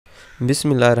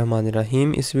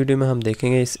बिस्मिल्लाहिर्रहमानिर्रहीम। इस वीडियो में हम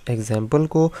देखेंगे इस एग्जांपल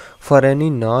को। For any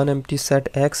non empty set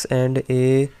x and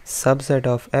A subset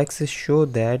of x show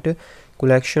that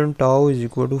collection tau is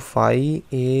equal to phi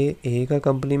ए का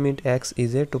complement x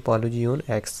is a topology on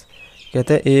x.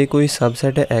 कहता है ए कोई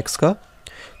सबसेट है एक्स का,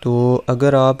 तो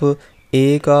अगर आप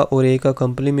ए का और ए का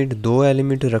कम्प्लीमेंट दो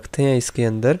एलिमेंट रखते हैं इसके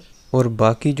अंदर और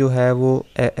बाकी जो है वो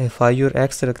फाई और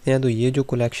एक्स रखते हैं, तो ये जो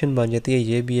कलेक्शन बन जाती है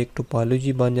ये भी एक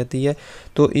टोपोलॉजी बन जाती है।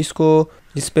 तो इसको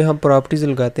इस पे हम प्रॉपर्टीज़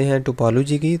लगाते हैं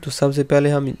टोपोलॉजी की। तो सबसे पहले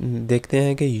हम देखते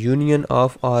हैं कि union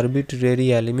of arbitrary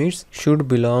elements should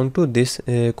belong to this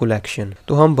collection.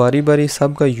 तो हम बारी बारी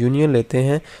सब का यूनियन लेते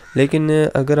हैं, लेकिन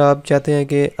अगर आप चाहते हैं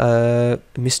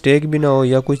कि मिस्टेक भी ना हो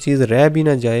या कोई चीज़ रह भी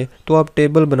ना जाए तो आप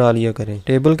टेबल बना लिया करें।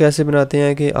 टेबल कैसे बनाते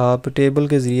हैं कि आप टेबल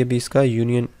के ज़रिए भी इसका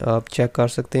यूनियन आप चेक कर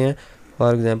सकते हैं।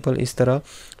 फॉर एग्ज़ाम्पल इस तरह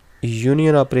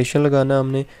यूनियन ऑपरेशन लगाना,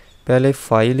 हमने पहले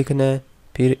फाई लिखना है,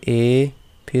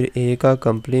 फिर ए का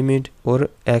कम्प्लीमेंट और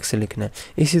एक्स लिखना है।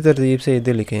 इसी तरतीब से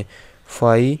इधर लिखें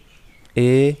फाई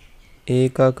ए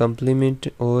का कम्प्लीमेंट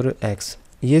और एक्स।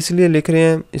 ये इसलिए लिख रहे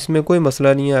हैं, इसमें कोई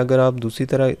मसला नहीं है। अगर आप दूसरी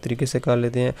तरह तरीके से कर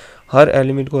लेते हैं, हर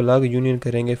एलिमेंट को अलग यूनियन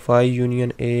करेंगे, फाई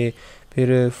यूनियन ए,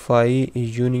 फिर फाई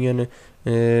यूनियन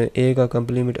ए का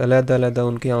कम्प्लीमेंट, अलग-अलग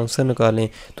उनके आंसर निकालें,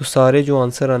 तो सारे जो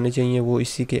आंसर आने चाहिए वो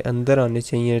इसी के अंदर आने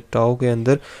चाहिए, टाउ के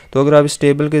अंदर। तो अगर आप इस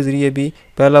टेबल के ज़रिए भी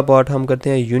पहला पार्ट हम करते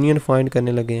हैं यूनियन फाइंड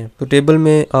करने लगे हैं, तो टेबल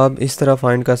में आप इस तरह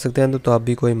फाइंड कर सकते हैं, तो आप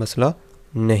भी कोई मसला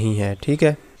नहीं है। ठीक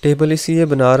है, टेबल इसलिए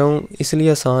बना रहा हूँ,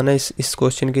 इसलिए आसान है इस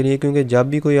क्वेश्चन के लिए, क्योंकि जब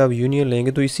भी कोई आप यूनियन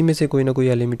लेंगे तो इसी में से कोई ना कोई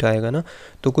एलिमेंट आएगा ना।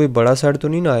 तो कोई बड़ा सेट तो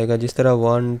नहीं ना आएगा, जिस तरह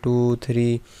 1 2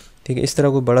 3, ठीक है, इस तरह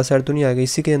कोई बड़ा सेट तो नहीं आएगा,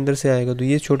 इसी के अंदर से आएगा। तो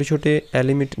ये छोटे छोटे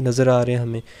एलिमेंट नज़र आ रहे हैं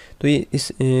हमें, तो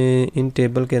ये इन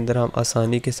टेबल के अंदर हम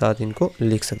आसानी के साथ इनको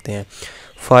लिख सकते हैं।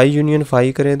 फाई यूनियन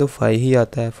फाई करें तो फाई ही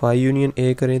आता है, फाई यूनियन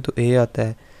ए करें तो ए आता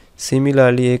है,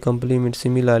 सिमिलरली ए कम्प्लीमेंट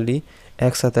सिमिलरली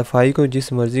एक्स आता है। फाई को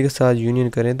जिस मर्ज़ी के साथ यूनियन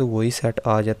करें तो वही सेट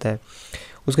आ जाता है।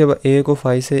 उसके बाद ए को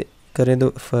फाई से करें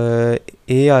तो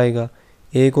ए आएगा,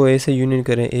 ए को ए से यूनियन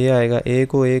करें ए आएगा, ए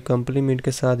को ए कम्प्लीमेंट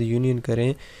के साथ यूनियन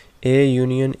करें, ए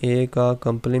यूनियन ए का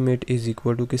कम्प्लीमेंट इज़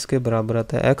इक्वल टू किसके बराबर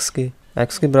आता है, एक्स के।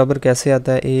 एक्स के बराबर कैसे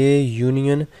आता है, ए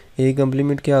यूनियन ए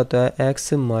कम्प्लीमेंट क्या होता है,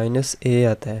 एक्स माइनस ए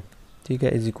आता है, ठीक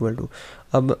है, इज़ इक्वल टू।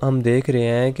 अब हम देख रहे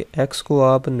हैं कि एक्स को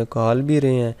आप निकाल भी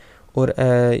रहे हैं और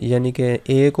यानी कि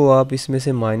ए को आप इसमें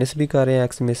से माइनस भी कर रहे हैं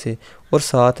एक्स में से, और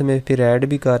साथ में फिर ऐड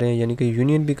भी कर रहे हैं, यानी कि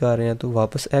यूनियन भी कर रहे हैं, तो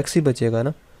वापस एक्स ही बचेगा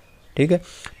ना। ठीक है,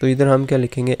 तो इधर हम क्या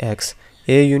लिखेंगे, एक्स।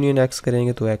 ए यूनियन एक्स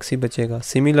करेंगे तो एक्स ही बचेगा।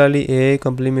 सिमिलरली ए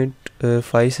कम्प्लीमेंट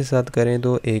फाई से साथ करें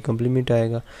तो ए कम्प्लीमेंट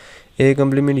आएगा, ए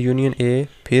कम्प्लीमेंट यूनियन ए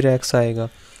फिर एक्स आएगा,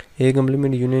 ए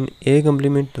कम्प्लीमेंट यूनियन ए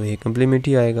कम्प्लीमेंट तो ए कम्प्लीमेंट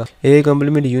ही आएगा, ए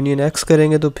कम्प्लीमेंट यूनियन एक्स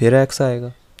करेंगे तो फिर एक्स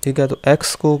आएगा। ठीक है, तो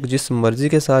एक्स को जिस मर्ज़ी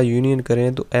के साथ यूनियन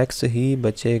करें तो एक्स ही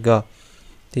बचेगा।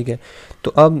 ठीक है,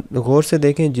 तो अब गौर से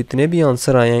देखें, जितने भी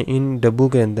आंसर आए हैं इन डब्बों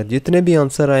के अंदर, जितने भी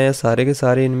आंसर आए हैं सारे के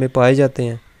सारे इनमें पाए जाते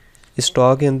हैं,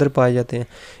 स्टॉक के अंदर पाए जाते हैं।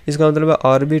 इसका मतलब है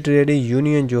आर्बिट्रेरी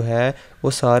यूनियन जो है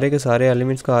वो सारे के सारे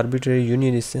एलिमेंट्स का आर्बिट्रेरी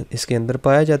यूनियन इसके अंदर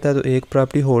पाया जाता है, तो एक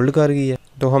प्रॉपर्टी होल्ड कर गई है।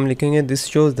 तो हम लिखेंगे this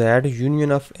shows that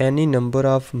union of any number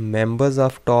of members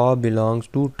of toe belongs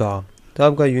to टॉ। तो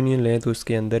आपका यूनियन लें तो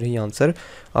इसके अंदर ही आंसर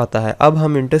आता है। अब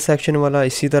हम इंटरसेक्शन वाला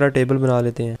इसी तरह टेबल बना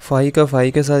लेते हैं। फाई का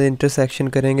फाई के साथ इंटरसेक्शन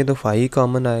करेंगे तो फाई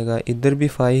कॉमन आएगा, इधर भी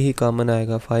फाई ही कॉमन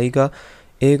आएगा। फाई का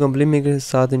ए कम्प्लीमेंट के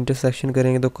साथ इंटरसेक्शन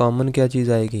करेंगे तो कॉमन क्या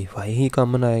चीज़ आएगी, फाई ही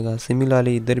कॉमन आएगा।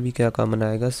 सिमिलरली इधर भी क्या कॉमन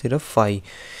आएगा, सिर्फ फाई।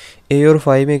 ए और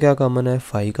फाई में क्या कॉमन है,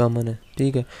 फाई कॉमन है।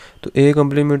 ठीक है, तो ए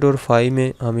कम्प्लीमेंट और फाई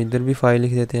में हम इधर भी फाई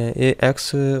लिख देते हैं। ए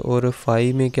एक्स और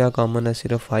फाई में क्या कॉमन है,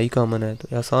 सिर्फ फाई कॉमन है,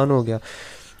 तो आसान हो गया।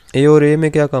 ए और ए में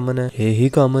क्या कॉमन है, ए ही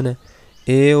कॉमन है।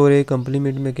 ए और ए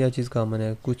कम्प्लीमेंट में क्या चीज़ कॉमन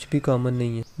है, कुछ भी कॉमन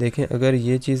नहीं है। देखें, अगर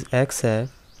ये चीज़ एक्स है,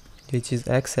 ये चीज़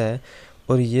एक्स है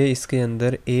और ये इसके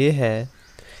अंदर ए है,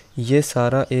 ये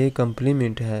सारा ए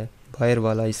कम्प्लीमेंट है, बाहर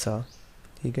वाला हिस्सा।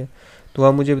 ठीक है, तो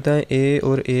आप मुझे बताएं ए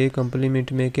और ए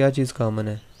कम्प्लीमेंट में क्या चीज़ कॉमन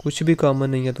है, कुछ भी कॉमन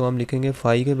नहीं है, तो हम लिखेंगे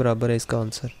फाई के बराबर है इसका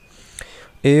आंसर।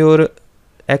 ए और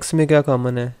एक्स में क्या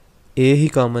कॉमन है, ए ही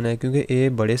कॉमन है, क्योंकि ए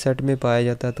बड़े सेट में पाया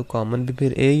जाता है तो कॉमन भी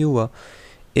फिर ए ही हुआ।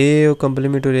 ए और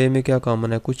कम्प्लीमेंट और ए में क्या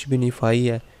कॉमन है, कुछ भी नहीं, फाई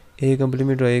है। ए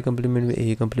कम्प्लीमेंट और ए कम्प्लीमेंट में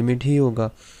ए कम्प्लीमेंट ही होगा।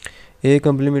 ए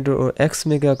कम्प्लीमेंट और एक्स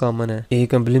में क्या कॉमन है, ए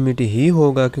कम्प्लीमेंट ही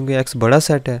होगा, क्योंकि एक्स बड़ा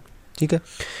सेट है। ठीक है,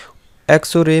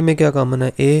 एक्स और ए में क्या कॉमन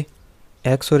है, ए।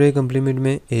 एक्स और ए कम्प्लीमेंट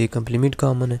में ए कम्प्लीमेंट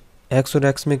कॉमन है। एक्स और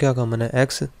एक्स में क्या कॉमन है,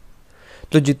 एक्स।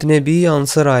 तो जितने भी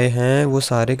आंसर आए हैं वो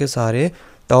सारे के सारे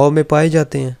टाउ में पाए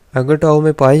जाते हैं। अगर टाओ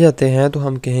में पाए जाते हैं तो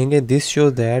हम कहेंगे this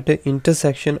shows that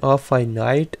intersection of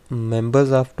finite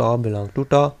members of tau belong to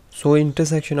tau. So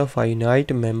intersection of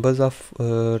finite members of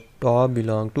tau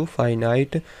belong to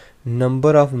finite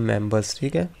number of members.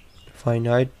 ठीक है,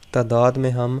 फाइनाइट तादाद में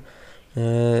हम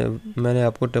मैंने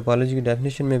आपको टोपोलॉजी की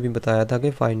डेफिनेशन में भी बताया था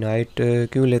कि फाइनाइट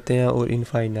क्यों लेते हैं और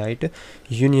इनफाइनाइट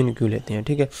यूनियन क्यों लेते हैं।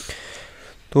 ठीक है,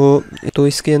 तो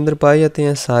इसके अंदर पाए जाते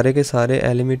हैं सारे के सारे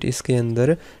एलिमेंट इसके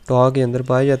अंदर टॉ के अंदर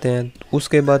पाए जाते हैं।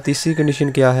 उसके बाद तीसरी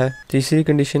कंडीशन क्या है? तीसरी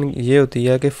कंडीशन ये होती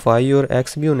है कि फाई और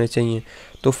एक्स भी होने चाहिए।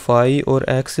 तो फाई और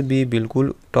एक्स भी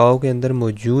बिल्कुल टॉ के अंदर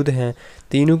मौजूद हैं।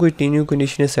 तीनों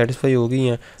कंडीशनें सेटिस्फाई हो गई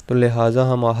हैं, तो लिहाजा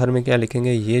हम आखिर में क्या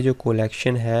लिखेंगे? ये जो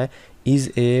कलेक्शन है is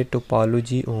a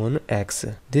topology on X.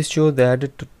 This shows that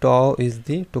tau is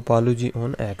the topology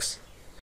on X.